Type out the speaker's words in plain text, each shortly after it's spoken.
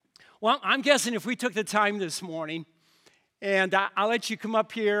Well, I'm guessing if we took the time this morning, and I'll let you come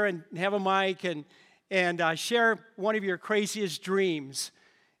up here and have a mic and share one of your craziest dreams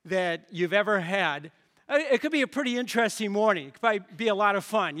that you've ever had. It could be a pretty interesting morning. It could probably be a lot of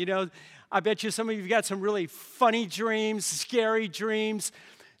fun. You know, I bet you some of you have got some really funny dreams, scary dreams,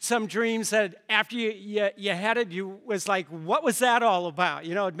 some dreams that after you had it, you was like, what was that all about?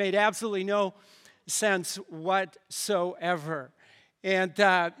 You know, it made absolutely no sense whatsoever. And,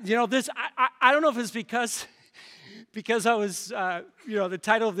 you know, this, I don't know if it's because I was, the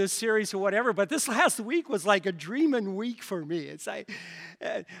title of this series or whatever, but this last week was like a dreaming week for me. It's like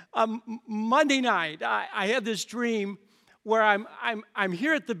Monday night, I had this dream where I'm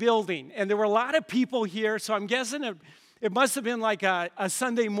here at the building, and there were a lot of people here, so I'm guessing it must have been like a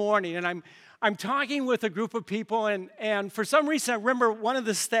Sunday morning, and I'm talking with a group of people, and for some reason I remember one of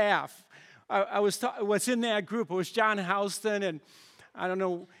the staff. I was in that group. It was John Houston, and I don't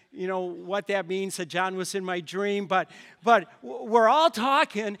know, what that means that John was in my dream, but we're all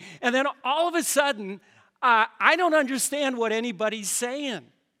talking, and then all of a sudden, I don't understand what anybody's saying.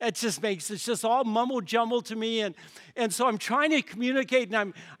 It's just all mumble jumble to me, and so I'm trying to communicate,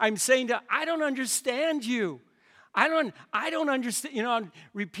 and I'm saying I don't understand you. I don't understand. I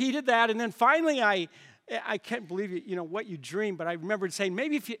repeated that, and then finally I can't believe what you dreamed, but I remembered saying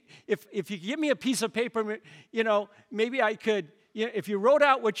maybe if you give me a piece of paper, maybe I could. If you wrote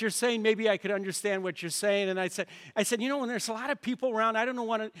out what you're saying, maybe I could understand what you're saying. And I said, when there's a lot of people around, I don't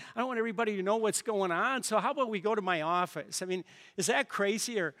want everybody to know what's going on. So how about we go to my office? I mean, is that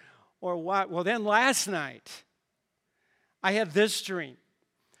crazy or what? Well, then last night, I had this dream.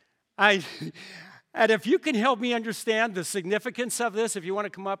 And if you can help me understand the significance of this, if you want to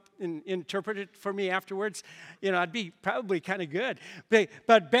come up and interpret it for me afterwards, I'd be probably kind of good.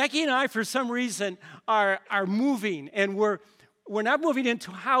 But Becky and I, for some reason, are moving, and we're not moving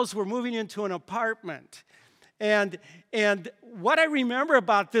into a house, we're moving into an apartment. And what I remember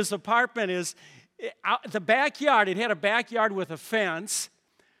about this apartment is the backyard. It had a backyard with a fence,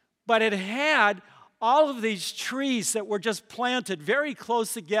 but it had all of these trees that were just planted very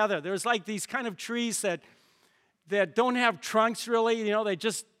close together. There's like these kind of trees that don't have trunks really, they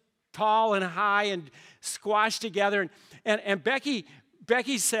just tall and high and squashed together. And Becky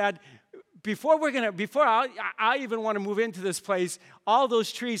said, before I even want to move into this place, all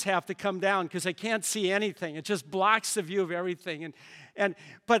those trees have to come down because I can't see anything. It just blocks the view of everything.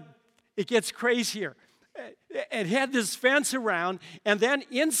 But it gets crazier. It had this fence around, and then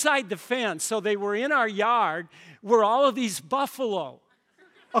inside the fence, so they were in our yard, were all of these buffalo.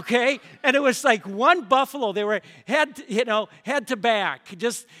 Okay? And it was like one buffalo. They were head to back,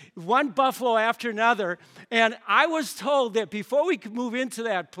 just one buffalo after another. And I was told that before we could move into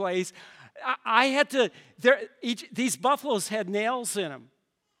that place, I had to, these buffaloes had nails in them.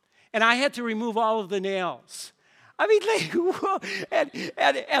 And I had to remove all of the nails. I mean, and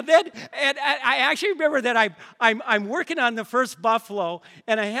I actually remember that I'm working on the first buffalo,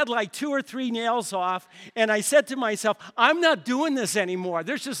 and I had like 2 or 3 nails off, and I said to myself, I'm not doing this anymore.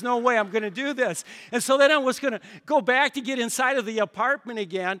 There's just no way I'm going to do this. And so then I was going to go back to get inside of the apartment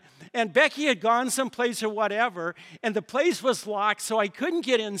again, and Becky had gone someplace or whatever, and the place was locked, so I couldn't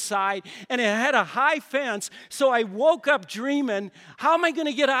get inside, and it had a high fence, so I woke up dreaming, how am I going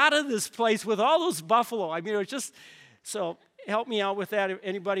to get out of this place with all those buffalo? I mean, it was just... So help me out with that if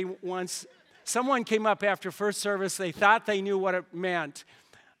anybody wants. Someone came up after first service. They thought they knew what it meant,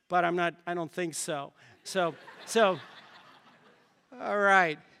 but I don't think so. So, all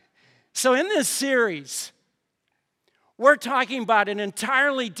right. So in this series, we're talking about an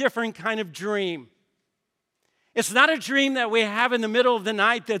entirely different kind of dream. It's not a dream that we have in the middle of the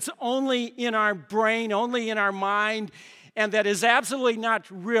night that's only in our brain, only in our mind, and that is absolutely not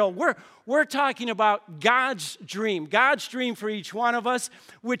real. We're talking about God's dream for each one of us,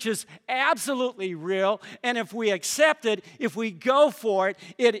 which is absolutely real. And if we accept it, if we go for it,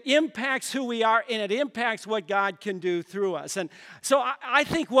 it impacts who we are and it impacts what God can do through us. And so I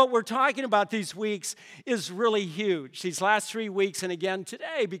think what we're talking about these weeks is really huge, these last 3 weeks and again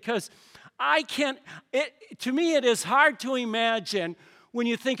today, because to me it is hard to imagine when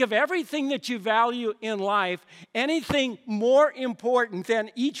you think of everything that you value in life, anything more important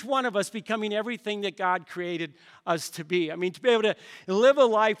than each one of us becoming everything that God created us to be. I mean, to be able to live a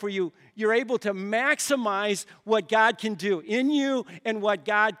life where you're able to maximize what God can do in you and what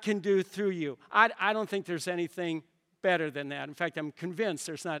God can do through you. I don't think there's anything better than that. In fact, I'm convinced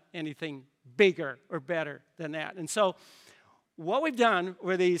there's not anything bigger or better than that. And so what we've done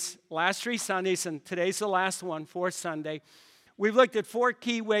with these last 3 Sundays, and today's the last one, 4th Sunday, we've looked at 4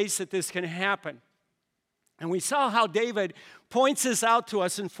 key ways that this can happen. And we saw how David points this out to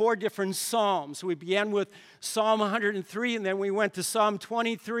us in 4 different Psalms. We began with Psalm 103, and then we went to Psalm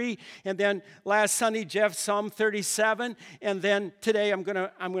 23, and then last Sunday, Jeff, Psalm 37, and then today I'm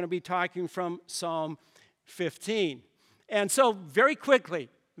gonna be talking from Psalm 15. And so very quickly,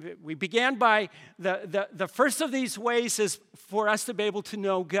 we began by the first of these ways is for us to be able to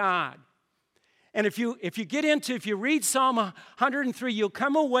know God. And if you read Psalm 103, you'll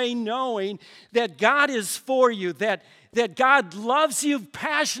come away knowing that God is for you, that God loves you,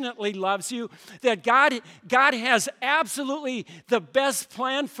 passionately loves you, that God has absolutely the best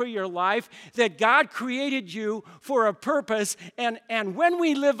plan for your life, that God created you for a purpose, and when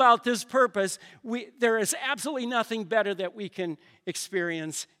we live out this purpose, there is absolutely nothing better that we can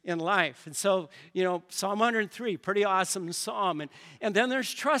experience in life. And so, Psalm 103, pretty awesome psalm. And then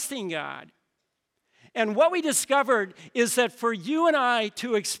there's trusting God. And what we discovered is that for you and I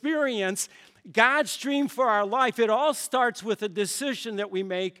to experience God's dream for our life, it all starts with a decision that we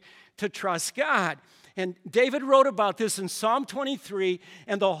make to trust God. And David wrote about this in Psalm 23,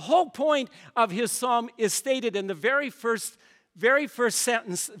 and the whole point of his psalm is stated in the very first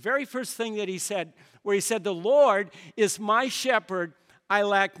sentence, very first thing that he said, where he said, "The Lord is my shepherd, I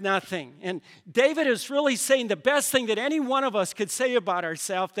lack nothing." And David is really saying the best thing that any one of us could say about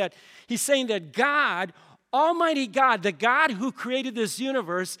ourselves, that he's saying that God, Almighty God, the God who created this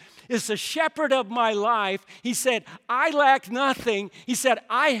universe, is the shepherd of my life. He said, I lack nothing. He said,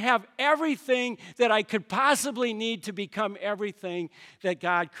 I have everything that I could possibly need to become everything that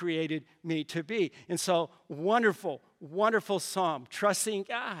God created me to be. And so, wonderful, wonderful psalm, trusting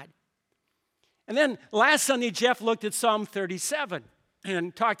God. And then last Sunday, Jeff looked at Psalm 37.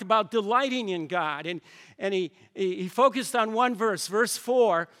 And talked about delighting in God. And he focused on one verse, verse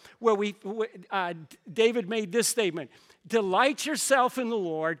 4, where David made this statement: "Delight yourself in the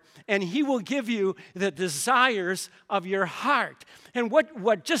Lord, and he will give you the desires of your heart." And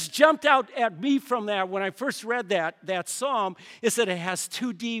what just jumped out at me from that when I first read that psalm is that it has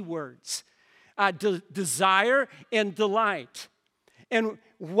 2 D words, desire and delight. And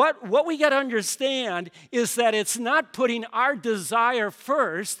what we got to understand is that it's not putting our desire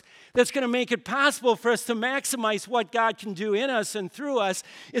first that's going to make it possible for us to maximize what God can do in us and through us.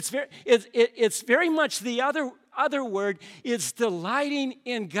 It's very much the other word. It's delighting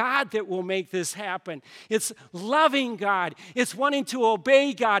in God that will make this happen. It's loving God. It's wanting to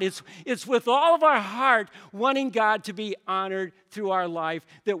obey God. It's with all of our heart wanting God to be honored through our life,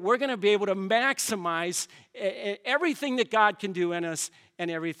 that we're going to be able to maximize everything that God can do in us and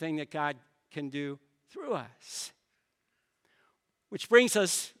everything that God can do through us. Which brings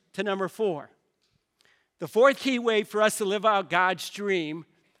us to number 4. The 4th key way for us to live out God's dream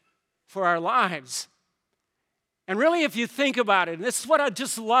for our lives. And really, if you think about it, and this is what I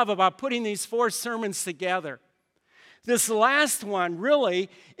just love about putting these 4 sermons together. This last one really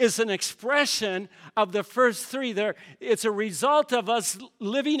is an expression of the first 3. It's a result of us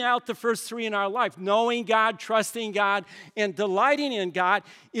living out the first 3 in our life, knowing God, trusting God, and delighting in God.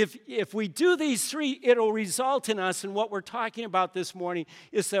 If we do these 3, it'll result in us, and what we're talking about this morning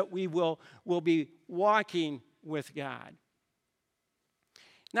is that we will be walking with God.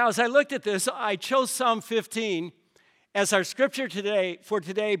 Now, as I looked at this, I chose Psalm 15 as our scripture for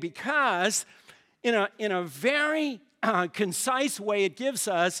today because in a very concise way, it gives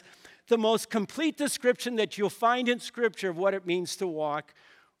us the most complete description that you'll find in Scripture of what it means to walk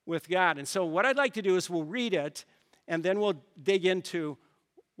with God. And so what I'd like to do is we'll read it, and then we'll dig into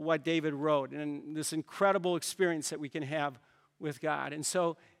what David wrote and this incredible experience that we can have with God. And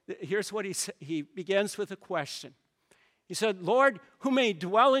so here's what he begins with a question. He said, "Lord, who may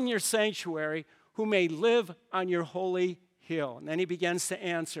dwell in your sanctuary, who may live on your holy hill?" And then he begins to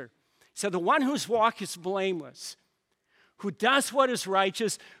answer. He said, "The one whose walk is blameless, who does what is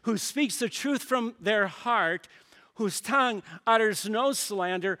righteous, who speaks the truth from their heart, whose tongue utters no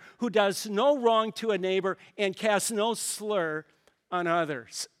slander, who does no wrong to a neighbor and casts no slur on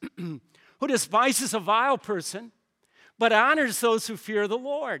others, who despises a vile person, but honors those who fear the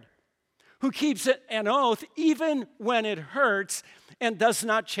Lord, who keeps an oath even when it hurts and does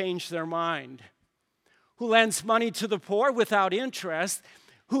not change their mind, who lends money to the poor without interest,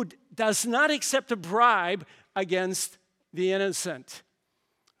 who does not accept a bribe against the innocent."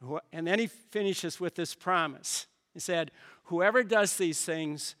 And then he finishes with this promise. He said, "Whoever does these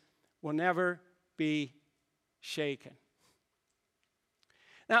things will never be shaken."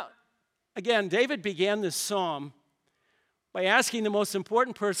 Now, again, David began this psalm by asking the most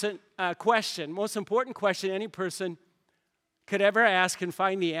important question any person could ever ask and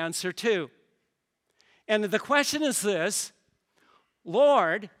find the answer to. And the question is this: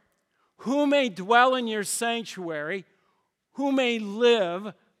 Lord, who may dwell in your sanctuary, who may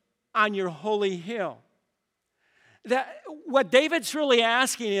live on your holy hill. What David's really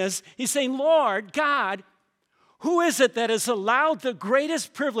asking is, he's saying, Lord, God, who is it that has allowed the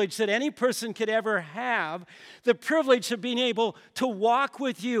greatest privilege that any person could ever have, the privilege of being able to walk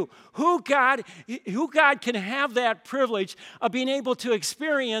with you? Who God can have that privilege of being able to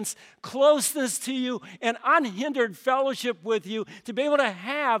experience closeness to you and unhindered fellowship with you, to be able to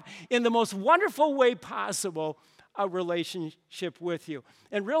have, in the most wonderful way possible, a relationship with you?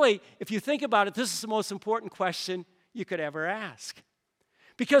 And really, if you think about it, this is the most important question you could ever ask.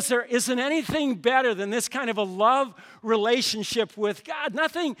 Because there isn't anything better than this kind of a love relationship with God.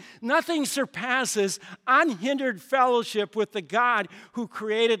 Nothing surpasses unhindered fellowship with the God who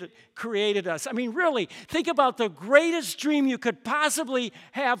created us. I mean, really, think about the greatest dream you could possibly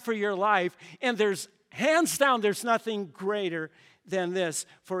have for your life, and there's, hands down, there's nothing greater than this.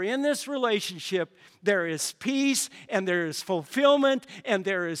 For in this relationship, there is peace, and there is fulfillment, and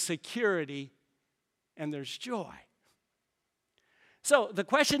there is security, and there's joy. So the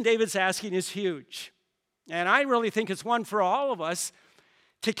question David's asking is huge, and I really think it's one for all of us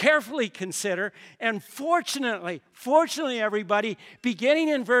to carefully consider. And fortunately, everybody, beginning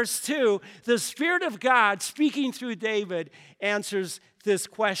in verse 2, the Spirit of God speaking through David answers this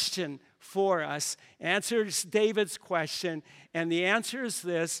question for us, answers David's question, and the answer is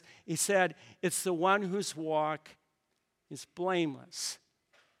this. He said, it's the one whose walk is blameless.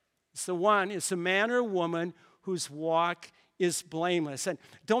 It's a man or woman whose walk is blameless. And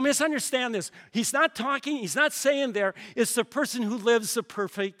don't misunderstand this. He's not saying there it's the person who lives the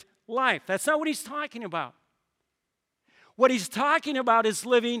perfect life. That's not what he's talking about. What he's talking about is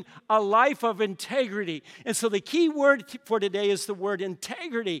living a life of integrity. And so the key word for today is the word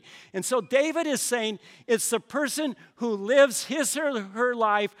integrity. And so David is saying it's the person who lives his or her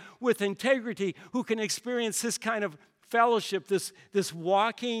life with integrity who can experience this kind of fellowship, this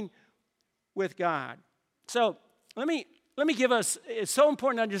walking with God. So let me give us, it's so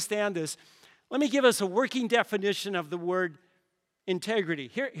important to understand this. Let me give us a working definition of the word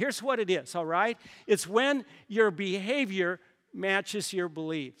integrity. Here's what it is, all right? It's when your behavior matches your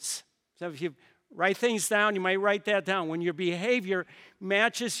beliefs. So if you write things down, you might write that down. When your behavior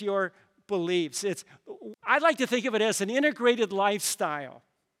matches your beliefs. I'd like to think of it as an integrated lifestyle.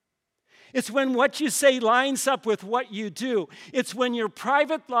 It's when what you say lines up with what you do. It's when your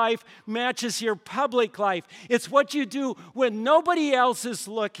private life matches your public life. It's what you do when nobody else is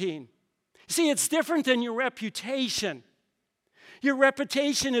looking. See, it's different than your reputation. Your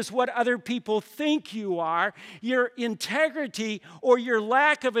reputation is what other people think you are. Your integrity or your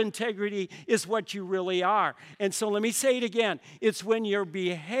lack of integrity is what you really are. And so let me say it again. It's when your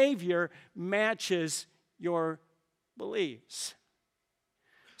behavior matches your beliefs.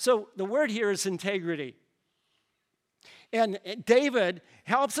 So the word here is integrity. And David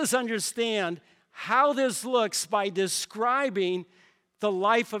helps us understand how this looks by describing the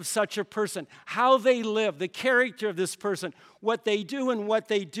life of such a person, how they live, the character of this person, what they do and what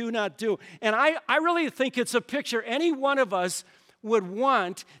they do not do. And I really think it's a picture any one of us would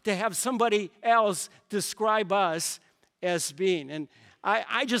want to have somebody else describe us as being. And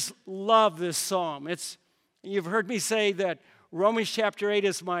I just love this psalm. You've heard me say that Romans chapter 8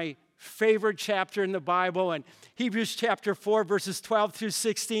 is my favorite chapter in the Bible, and Hebrews chapter 4, verses 12 through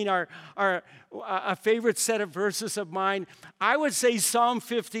 16 are a favorite set of verses of mine. I would say Psalm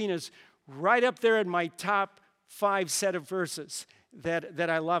 15 is right up there in my top 5 set of verses that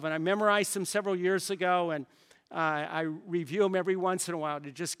I love. And I memorized them several years ago, and I review them every once in a while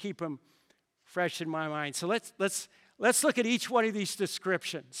to just keep them fresh in my mind. So let's look at each one of these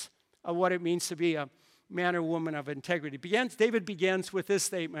descriptions of what it means to be a man or woman of integrity. David begins with this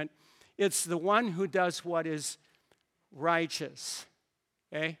statement: it's the one who does what is righteous.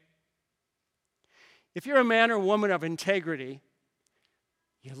 Okay? If you're a man or woman of integrity,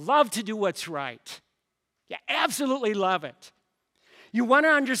 you love to do what's right. You absolutely love it. You want to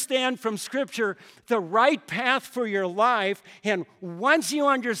understand from Scripture the right path for your life, and once you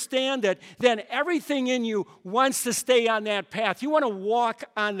understand it, then everything in you wants to stay on that path. You want to walk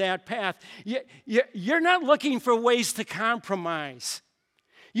on that path. You're not looking for ways to compromise.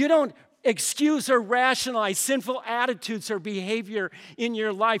 You don't excuse or rationalize sinful attitudes or behavior in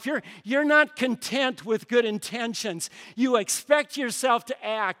your life. You're not content with good intentions. You expect yourself to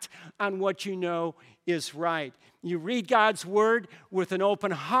act on what you know is right. You read God's word with an open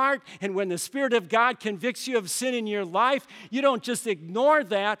heart, and when the Spirit of God convicts you of sin in your life, you don't just ignore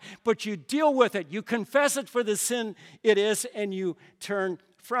that, but you deal with it. You confess it for the sin it is, and you turn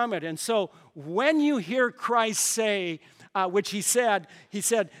from it. And so when you hear Christ say, which he said,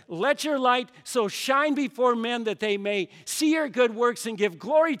 let your light so shine before men that they may see your good works and give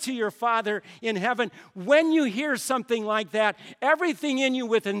glory to your Father in heaven. When you hear something like that, everything in you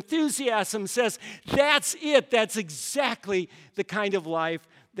with enthusiasm says, that's it. That's exactly the kind of life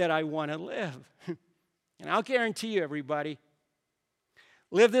that I want to live. And I'll guarantee you, everybody,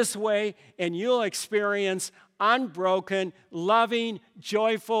 live this way and you'll experience unbroken, loving,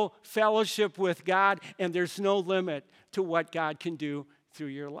 joyful fellowship with God, and there's no limit to what God can do through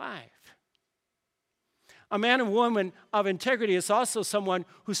your life. A man and woman of integrity is also someone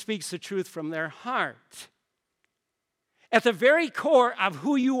who speaks the truth from their heart. At the very core of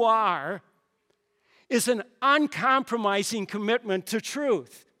who you are is an uncompromising commitment to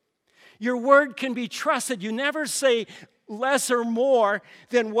truth. Your word can be trusted. You never say less or more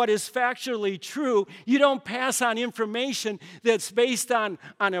than what is factually true. You don't pass on information that's based on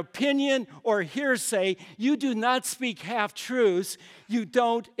opinion or hearsay. You do not speak half-truths. You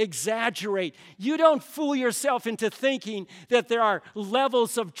don't exaggerate. You don't fool yourself into thinking that there are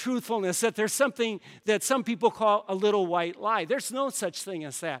levels of truthfulness, that there's something that some people call a little white lie. There's no such thing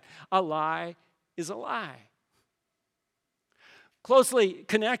as that. A lie is a lie. Closely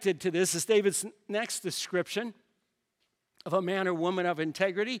connected to this is David's next description of a man or woman of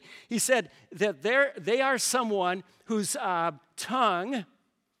integrity. He said that they are someone whose tongue,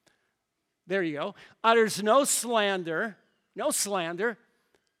 there you go, utters no slander,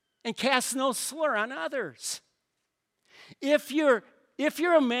 and casts no slur on others. If you're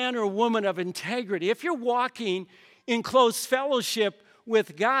a man or woman of integrity, if you're walking in close fellowship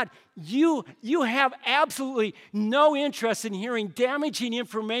with God, you have absolutely no interest in hearing damaging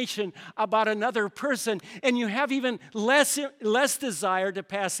information about another person, and you have even less desire to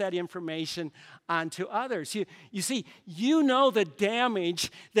pass that information on to others. You see, you know the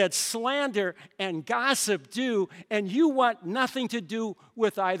damage that slander and gossip do, and you want nothing to do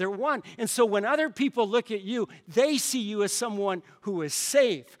with either one. And so when other people look at you, they see you as someone who is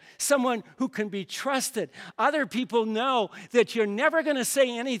safe, someone who can be trusted. Other people know that you're never going to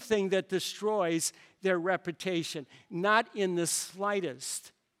say anything that destroys their reputation. Not in the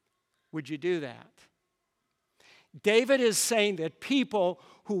slightest would you do that. David is saying that people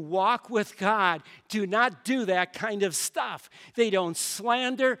who walk with God do not do that kind of stuff. They don't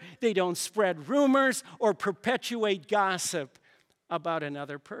slander, they don't spread rumors or perpetuate gossip about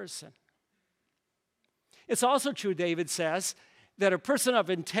another person. It's also true, David says, that a person of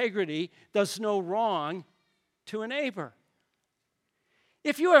integrity does no wrong to a neighbor.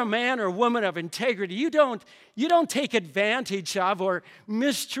 If you are a man or woman of integrity, you don't take advantage of or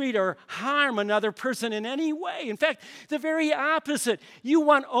mistreat or harm another person in any way. In fact, the very opposite. You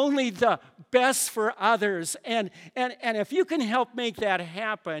want only the best for others. And if you can help make that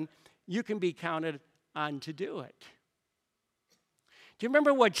happen, you can be counted on to do it. Do you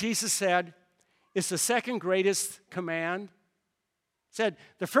remember what Jesus said is the second greatest command? Said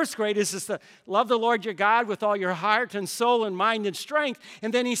the first greatest is to love the Lord your God with all your heart and soul and mind and strength.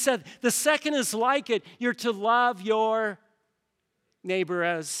 And then he said the second is like it. You're to love your neighbor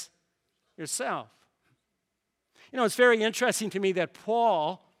as yourself. You know, it's very interesting to me that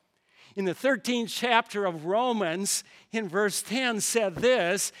Paul, in the 13th chapter of Romans, in verse 10, said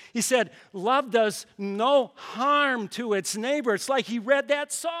this. He said, love does no harm to its neighbor. It's like he read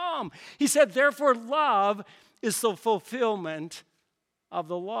that psalm. He said, therefore, love is the fulfillment of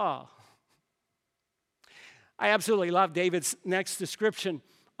the law. I absolutely love David's next description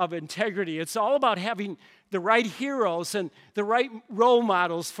of integrity. It's all about having the right heroes and the right role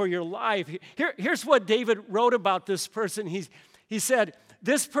models for your life. Here's what David wrote about this person. He said,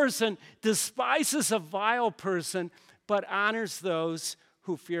 this person despises a vile person, but honors those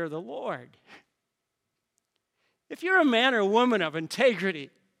who fear the Lord. If you're a man or woman of integrity,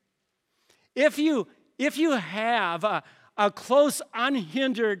 if you have a close,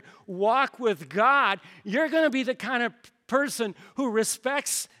 unhindered walk with God, you're going to be the kind of person who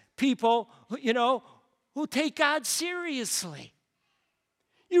respects people, who take God seriously.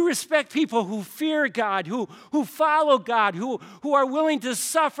 You respect people who fear God, who follow God, who are willing to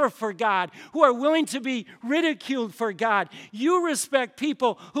suffer for God, who are willing to be ridiculed for God. You respect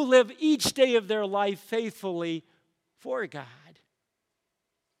people who live each day of their life faithfully for God.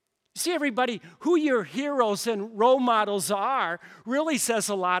 See, everybody, who your heroes and role models are really says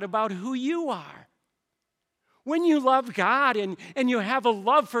a lot about who you are. When you love God and you have a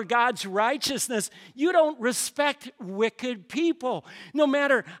love for God's righteousness, you don't respect wicked people, no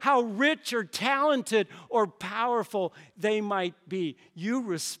matter how rich or talented or powerful they might be. You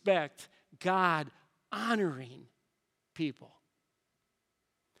respect God-honoring people.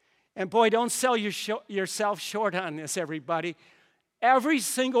 And boy, don't sell yourself short on this, everybody. Every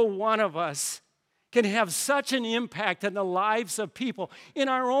single one of us can have such an impact on the lives of people in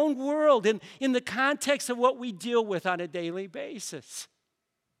our own world, in the context of what we deal with on a daily basis.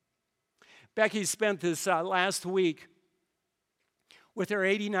 Becky spent this last week with her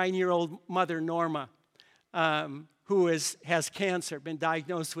 89-year-old mother, Norma, who has cancer, been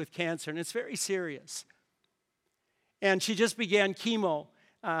diagnosed with cancer, and it's very serious. And she just began chemo.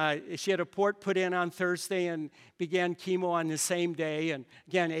 She had a port put in on Thursday and began chemo on the same day. And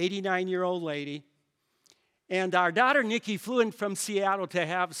again, 89-year-old lady. And our daughter, Nikki, flew in from Seattle to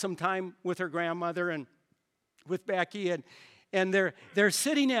have some time with her grandmother and with Becky. And they're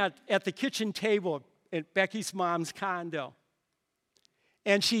sitting at the kitchen table at Becky's mom's condo.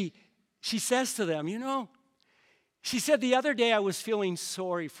 And she says to them, she said, the other day I was feeling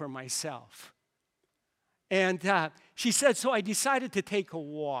sorry for myself. And she said, so I decided to take a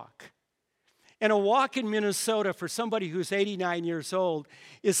walk. And a walk in Minnesota for somebody who's 89 years old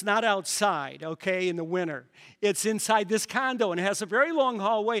is not outside, okay, in the winter. It's inside this condo and it has a very long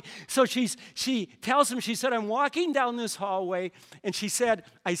hallway. So she tells him, she said, I'm walking down this hallway. And she said,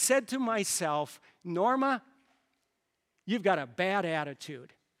 I said to myself, Norma, you've got a bad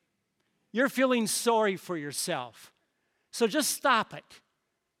attitude. You're feeling sorry for yourself. So just stop it.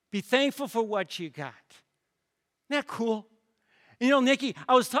 Be thankful for what you got. Isn't that cool? Nikki,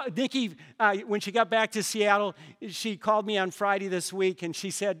 when she got back to Seattle, she called me on Friday this week, and she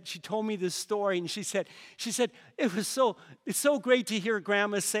told me this story, and she said, it's so great to hear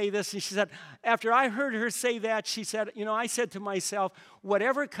Grandma say this. And she said, after I heard her say that, she said, I said to myself,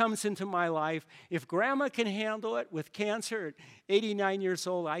 whatever comes into my life, if Grandma can handle it with cancer at 89 years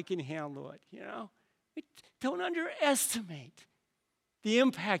old, I can handle it, Don't underestimate the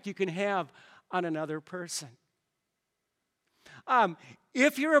impact you can have on another person.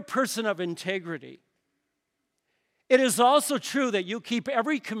 If you're a person of integrity, it is also true that you keep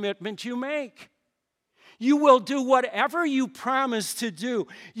every commitment you make. You will do whatever you promise to do.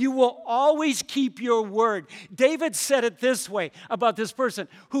 You will always keep your word. David said it this way about this person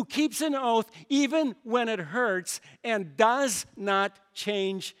who keeps an oath even when it hurts and does not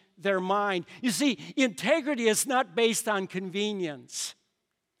change their mind. You see, integrity is not based on convenience.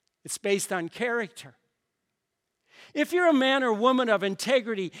 It's based on character. If you're a man or woman of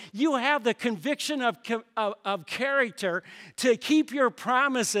integrity, you have the conviction of character to keep your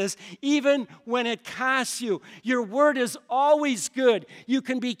promises even when it costs you. Your word is always good. You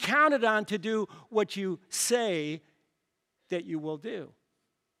can be counted on to do what you say that you will do.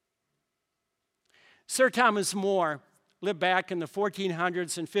 Sir Thomas More lived back in the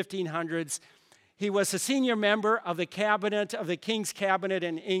 1400s and 1500s. He was a senior member of the cabinet, of the King's cabinet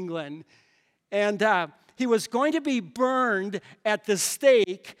in England. And he was going to be burned at the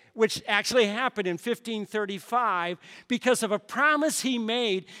stake, which actually happened in 1535, because of a promise he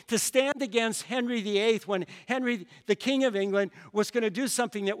made to stand against Henry VIII when Henry, the King of England, was going to do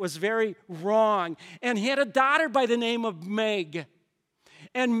something that was very wrong. And he had a daughter by the name of Meg.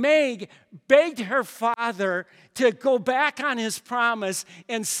 And Meg begged her father to go back on his promise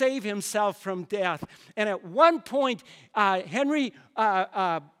and save himself from death. And at one point,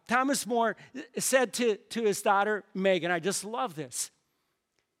 Thomas More said to his daughter, Meg, and I just love this.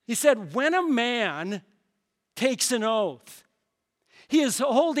 He said, when a man takes an oath, he is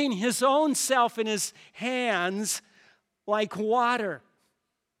holding his own self in his hands like water.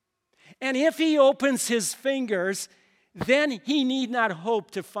 And if he opens his fingers, then he need not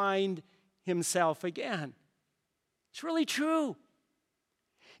hope to find himself again. It's really true.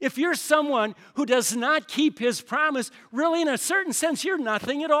 If you're someone who does not keep his promise, really in a certain sense, you're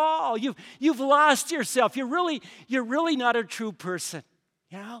nothing at all. You've lost yourself. You're really not a true person.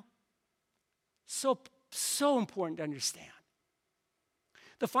 So important to understand.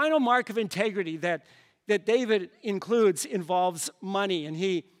 The final mark of integrity that David includes involves money, and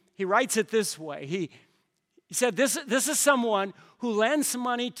he writes it this way. He said, this is someone who lends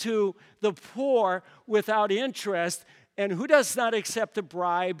money to the poor without interest and who does not accept a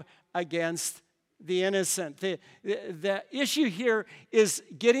bribe against the innocent. The issue here is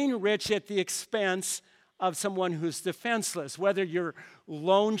getting rich at the expense of someone who's defenseless. Whether you're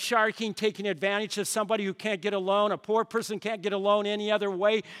loan sharking, taking advantage of somebody who can't get a loan, a poor person can't get a loan any other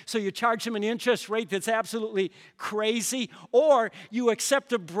way, so you charge them an interest rate that's absolutely crazy, or you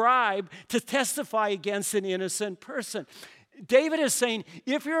accept a bribe to testify against an innocent person. David is saying,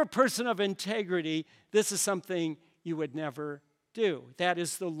 if you're a person of integrity, this is something you would never do. That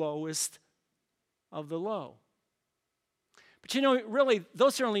is the lowest of the low. But really,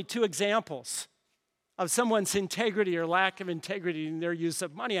 those are only two examples of someone's integrity or lack of integrity in their use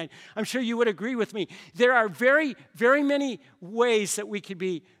of money. I'm sure you would agree with me. There are very, very many ways that we could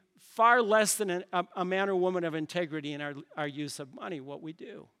be far less than a man or woman of integrity in our use of money, what we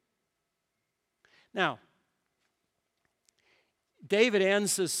do. Now, David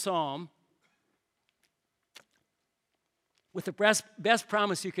ends this psalm with the best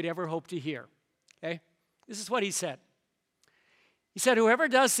promise you could ever hope to hear. Okay? This is what he said. He said, whoever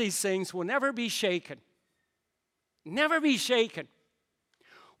does these things will never be shaken. Never be shaken.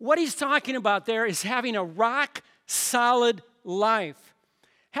 What he's talking about there is having a rock-solid life.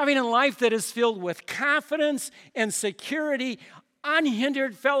 Having a life that is filled with confidence and security,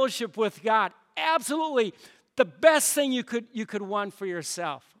 unhindered fellowship with God. Absolutely the best thing you could want for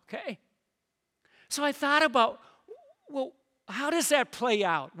yourself, okay? So I thought about, well, how does that play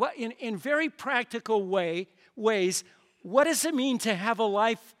out? What, in very practical ways, what does it mean to have a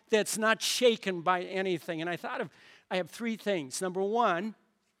life that's not shaken by anything? And I have three things. Number one,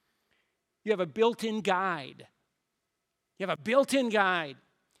 you have a built-in guide. You have a built-in guide.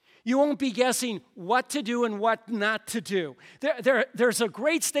 You won't be guessing what to do and what not to do. There's a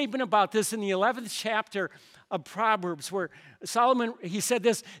great statement about this in the 11th chapter of Proverbs where Solomon, he said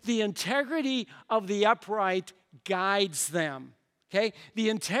this, the integrity of the upright guides them. Okay? The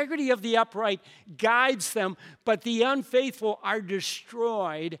integrity of the upright guides them, but the unfaithful are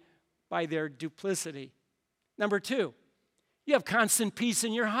destroyed by their duplicity. Number two, you have constant peace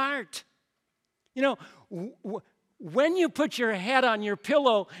in your heart. You know, when you put your head on your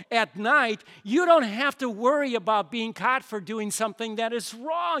pillow at night, you don't have to worry about being caught for doing something that is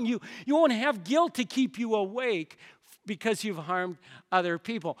wrong. You won't have guilt to keep you awake because you've harmed other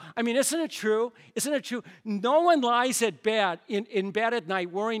people. I mean, isn't it true? Isn't it true? No one lies in bed at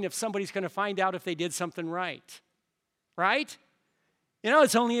night worrying if somebody's going to find out if they did something right. Right? You know,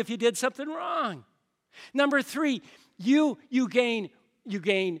 it's only if you did something wrong. Number three, you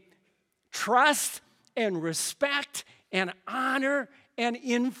gain trust and respect and honor and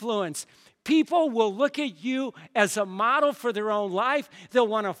influence. People will look at you as a model for their own life. They'll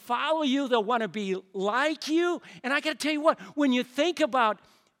want to follow you. They'll want to be like you. And I got to tell you what, when you think about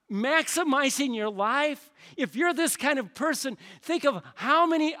maximizing your life, if you're this kind of person, think of how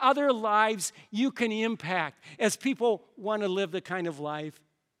many other lives you can impact as people want to live the kind of life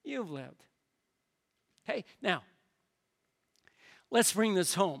you've lived. Okay, now, let's bring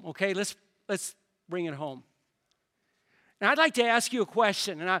this home, okay? Let's bring it home. And I'd like to ask you a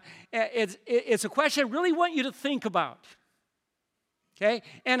question, and it's a question I really want you to think about, okay?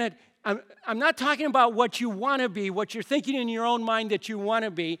 And I'm not talking about what you want to be, what you're thinking in your own mind that you want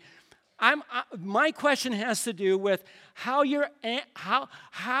to be. My question has to do with how your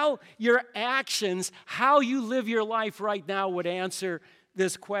actions, how you live your life right now would answer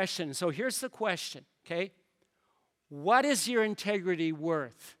this question. So here's the question, okay? What is your integrity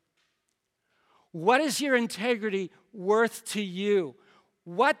worth? What is your integrity worth to you?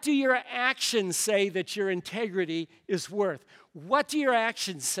 What do your actions say that your integrity is worth? What do your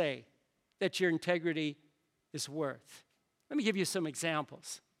actions say that your integrity is worth? Let me give you some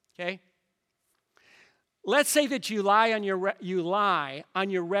examples, okay? Let's say that you lie on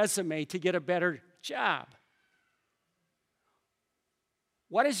your resume to get a better job.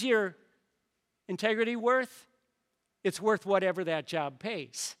 What is your integrity worth? It's worth whatever that job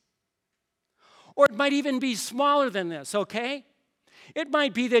pays. Or it might even be smaller than this, okay? It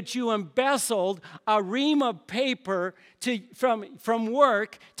might be that you embezzled a ream of paper from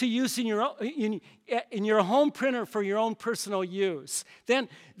work to use in your home printer for your own personal use. Then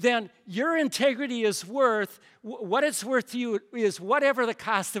your integrity is worth, what it's worth to you is whatever the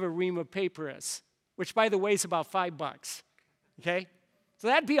cost of a ream of paper is, which, by the way, is about $5, okay? So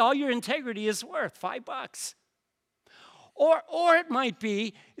that'd be all your integrity is worth, $5. Or it might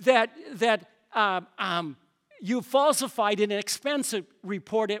be that you falsified an expense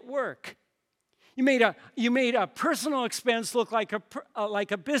report at work. You made a personal expense look like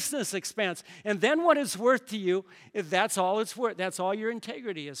a business expense, and then what it's worth to you, that's all it's worth. That's all your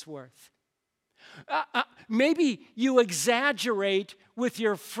integrity is worth. Maybe you exaggerate with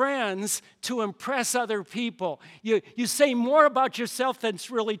your friends to impress other people. You say more about yourself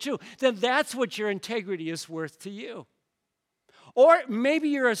than's really true. Then that's what your integrity is worth to you. Or maybe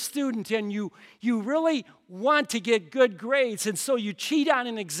you're a student and you really want to get good grades, and so you cheat on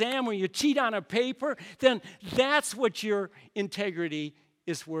an exam or you cheat on a paper, then that's what your integrity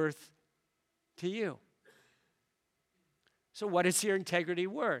is worth to you. So what is your integrity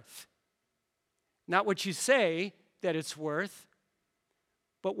worth? Not what you say that it's worth,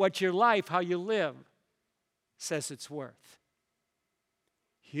 but what your life, how you live, says it's worth.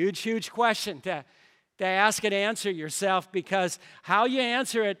 Huge, huge question to to ask and answer yourself, because how you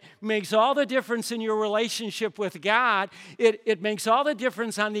answer it makes all the difference in your relationship with God. It makes all the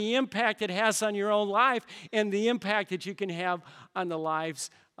difference on the impact it has on your own life and the impact that you can have on the lives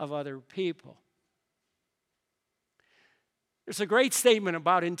of other people. There's a great statement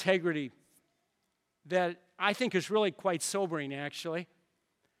about integrity that I think is really quite sobering, actually.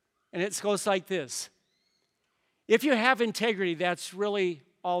 And it goes like this: if you have integrity, that's really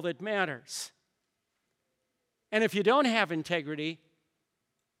all that matters. And if you don't have integrity,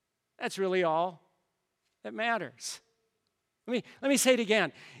 that's really all that matters. Let me say it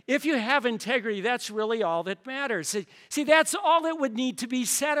again. If you have integrity, that's really all that matters. See, that's all that would need to be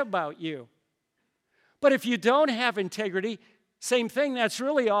said about you. But if you don't have integrity, same thing, that's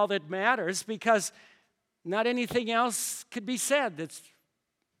really all that matters, because not anything else could be said that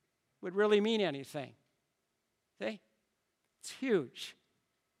would really mean anything. See? It's huge.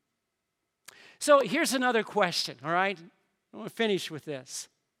 So here's another question, all right? I want to finish with this.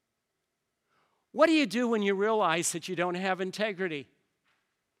 What do you do when you realize that you don't have integrity?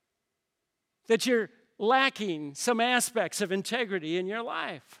 That you're lacking some aspects of integrity in your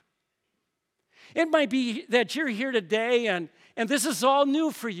life? It might be that you're here today and this is all new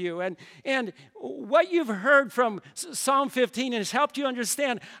for you. And what you've heard from Psalm 15 has helped you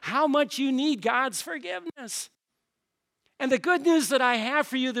understand how much you need God's forgiveness. And the good news that I have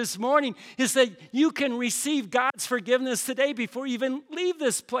for you this morning is that you can receive God's forgiveness today before you even leave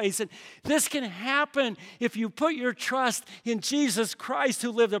this place. And this can happen if you put your trust in Jesus Christ,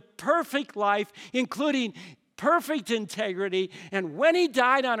 who lived a perfect life, including perfect integrity. And when he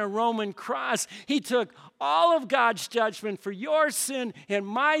died on a Roman cross, he took all of God's judgment for your sin and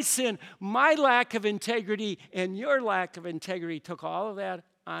my sin, my lack of integrity and your lack of integrity, took all of that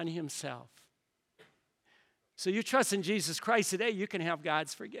on himself. So you trust in Jesus Christ today, you can have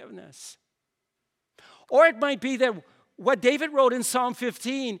God's forgiveness. Or it might be that what David wrote in Psalm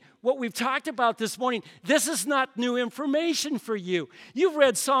 15, what we've talked about this morning, this is not new information for you. You've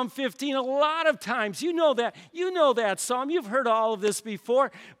read Psalm 15 a lot of times. You know that. You know that psalm. You've heard all of this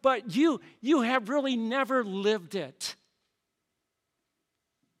before, but you have really never lived it.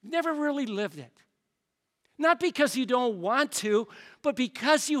 Never really lived it. Not because you don't want to, but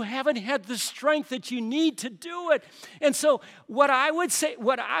because you haven't had the strength that you need to do it. And so what I would say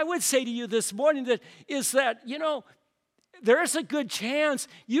to you this morning is that, there's a good chance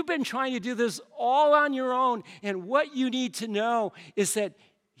you've been trying to do this all on your own. And what you need to know is that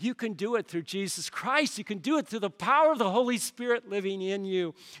you can do it through Jesus Christ. You can do it through the power of the Holy Spirit living in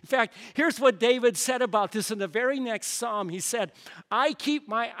you. In fact, here's what David said about this in the very next psalm. He said, I keep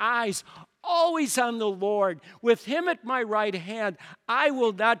my eyes always on the Lord. With him at my right hand, I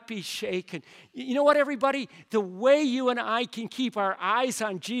will not be shaken. You know what, everybody? The way you and I can keep our eyes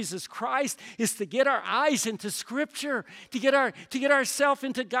on Jesus Christ is to get our eyes into Scripture, to get ourselves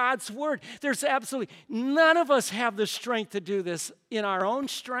into God's Word. There's absolutely none of us have the strength to do this in our own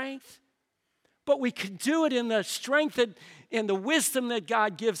strength, but we can do it in the strength and the wisdom that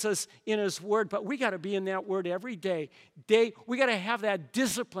God gives us in his Word. But we got to be in that Word every day. We got to have that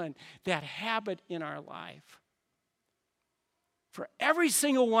discipline, that habit in our life. For every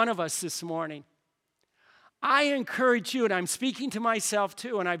single one of us this morning, I encourage you, and I'm speaking to myself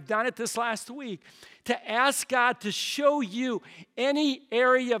too, and I've done it this last week, to ask God to show you any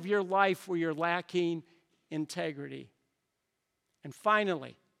area of your life where you're lacking integrity. And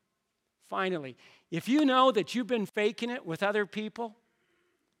finally, if you know that you've been faking it with other people,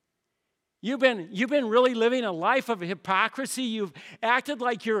 you've been really living a life of hypocrisy, you've acted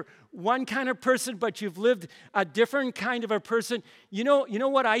like you're one kind of person, but you've lived a different kind of a person, you know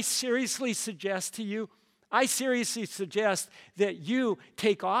what I seriously suggest to you? I seriously suggest that you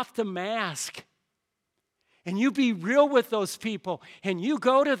take off the mask and you be real with those people, and you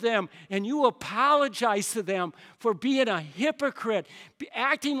go to them, and you apologize to them for being a hypocrite,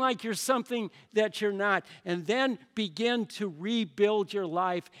 acting like you're something that you're not, and then begin to rebuild your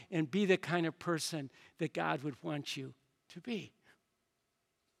life and be the kind of person that God would want you to be.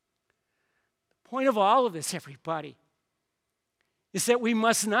 The point of all of this, everybody, is that we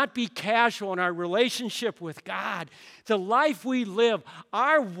must not be casual in our relationship with God. The life we live,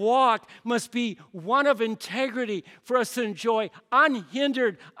 our walk must be one of integrity for us to enjoy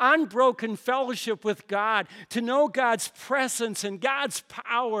unhindered, unbroken fellowship with God, to know God's presence and God's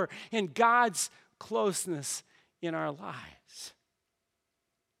power and God's closeness in our lives.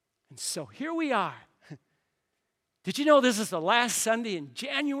 And so here we are. Did you know this is the last Sunday in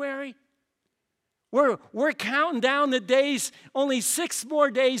January? We're counting down the days, only 6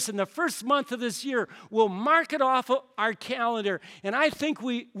 more days in the first month of this year. We'll mark it off of our calendar. And I think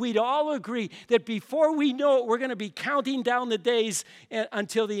we'd all agree that before we know it, we're going to be counting down the days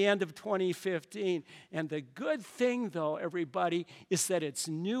until the end of 2015. And the good thing, though, everybody, is that it's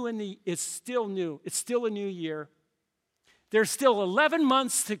new it's still new. It's still a new year. There's still 11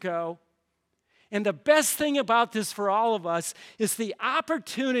 months to go. And the best thing about this for all of us is the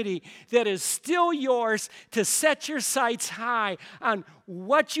opportunity that is still yours to set your sights high on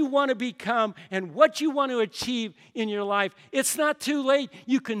what you want to become and what you want to achieve in your life. It's not too late.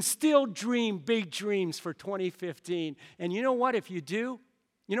 You can still dream big dreams for 2015. And you know what? If you do,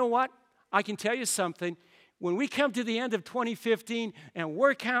 you know what? I can tell you something. When we come to the end of 2015 and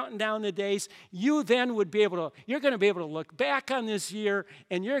we're counting down the days, you're going to be able to look back on this year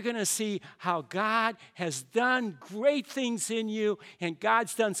and you're going to see how God has done great things in you and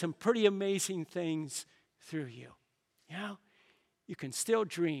God's done some pretty amazing things through you. You know, you can still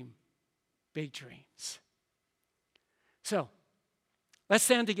dream big dreams. So, let's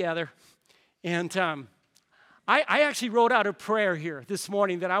stand together. And I actually wrote out a prayer here this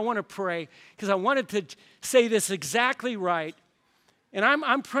morning that I want to pray because I wanted to say this exactly right. And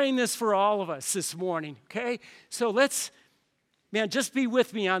I'm praying this for all of us this morning, okay? So just be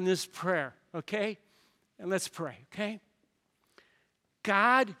with me on this prayer, okay? And let's pray, okay?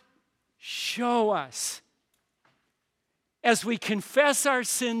 God, show us as we confess our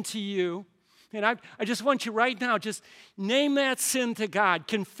sin to you. And I just want you right now, just name that sin to God.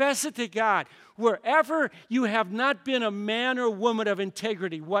 Confess it to God. Wherever you have not been a man or woman of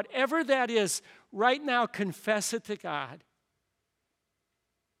integrity, whatever that is, right now confess it to God.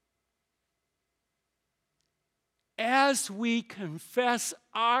 As we confess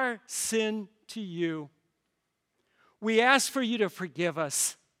our sin to you, we ask for you to forgive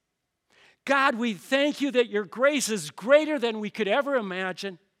us. God, we thank you that your grace is greater than we could ever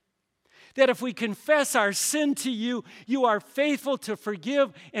imagine. That if we confess our sin to you, you are faithful to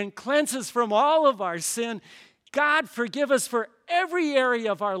forgive and cleanse us from all of our sin. God, forgive us for every area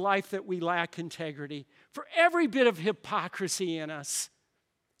of our life that we lack integrity, for every bit of hypocrisy in us.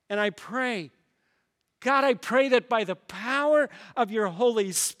 And I pray, God, I pray that by the power of your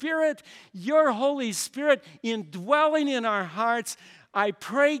Holy Spirit indwelling in our hearts, I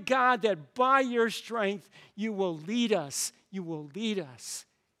pray, God, that by your strength, you will lead us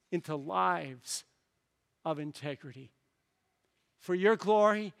into lives of integrity. For your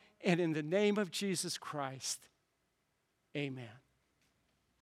glory and in the name of Jesus Christ, amen.